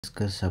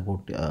Discuss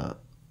about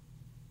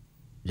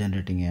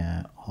generating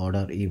a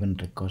order event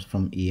records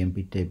from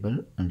EMP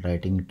table and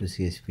writing it to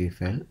CSV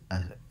file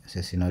as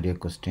a scenario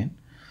question.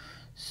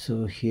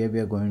 So here we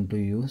are going to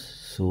use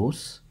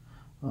source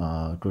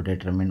to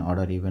determine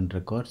order event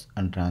records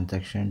and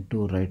transaction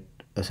to write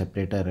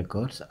separator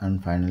records,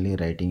 and finally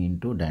writing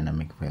into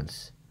dynamic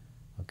files.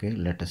 Okay,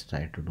 let us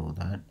try to do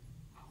that.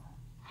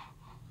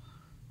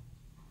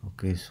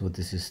 Okay, so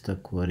this is the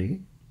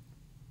query.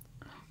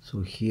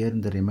 So here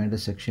in the reminder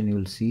section you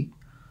will see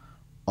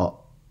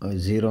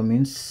 0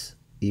 means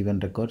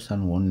event records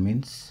and 1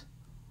 means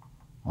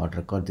odd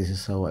record. This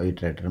is how I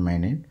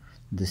determine it.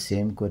 The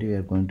same query we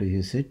are going to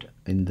use it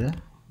in the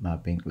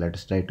mapping. Let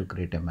us try to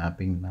create a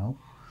mapping now.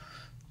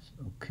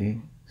 Okay,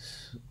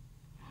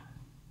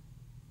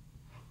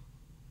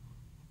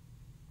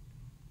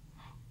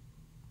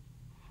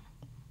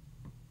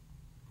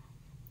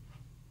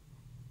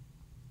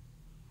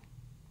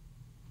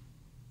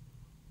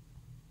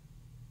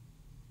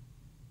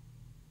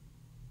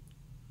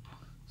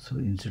 so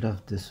instead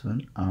of this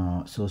one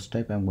source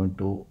type, I'm going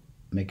to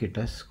make it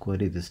as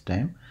query this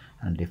time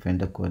and define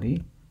the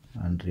query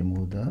and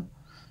remove the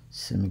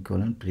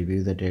semicolon,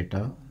 preview the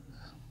data.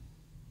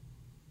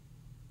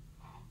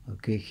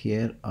 Okay,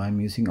 here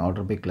I'm using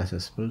order by class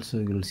as well, so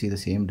you will see the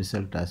same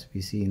result as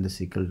we see in the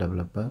SQL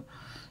developer.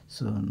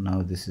 So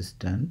now this is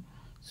done.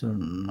 So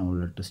now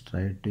let us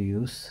try to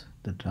use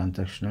the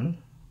transactional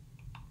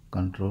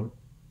control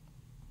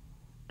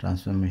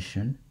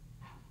transformation.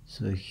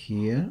 So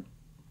here,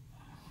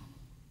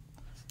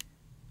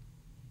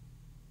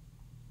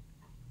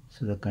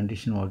 so the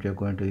condition what we are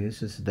going to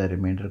use is the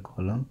remainder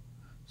column.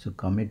 So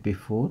commit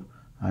before,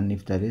 and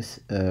if there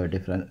is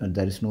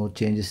there is no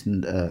changes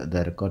in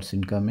the records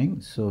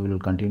incoming, so we will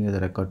continue the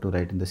record to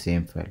write in the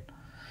same file.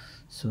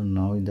 So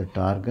now in the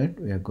target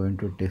we are going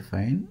to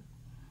define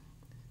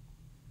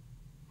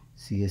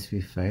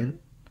CSV file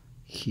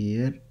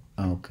here.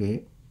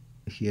 Okay,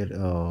 here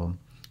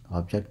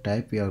object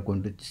type we are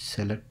going to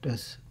select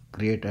as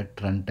create at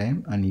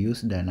runtime and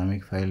use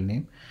dynamic file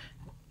name.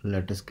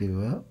 Let us give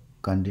a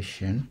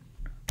condition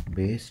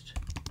based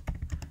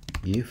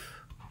if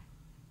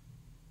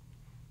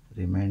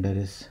remainder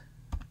is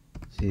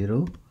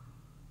 0,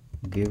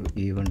 give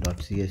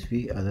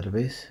event.csv,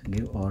 otherwise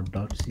give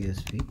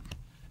odd.csv.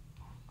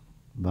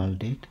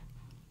 Validate,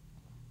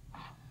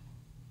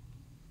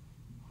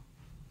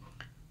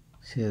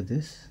 save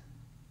this.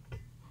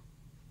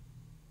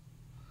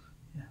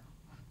 Yeah.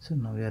 So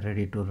now we are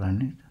ready to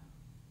run it.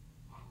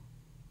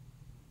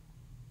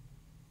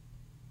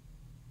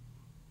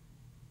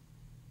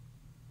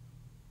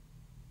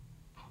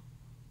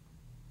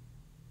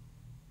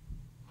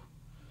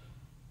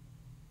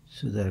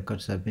 So the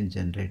records have been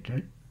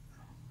generated.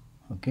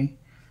 Okay,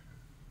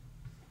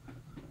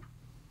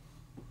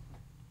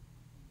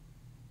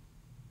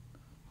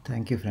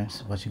 thank you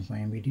friends for watching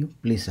my video.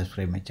 Please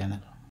subscribe my channel.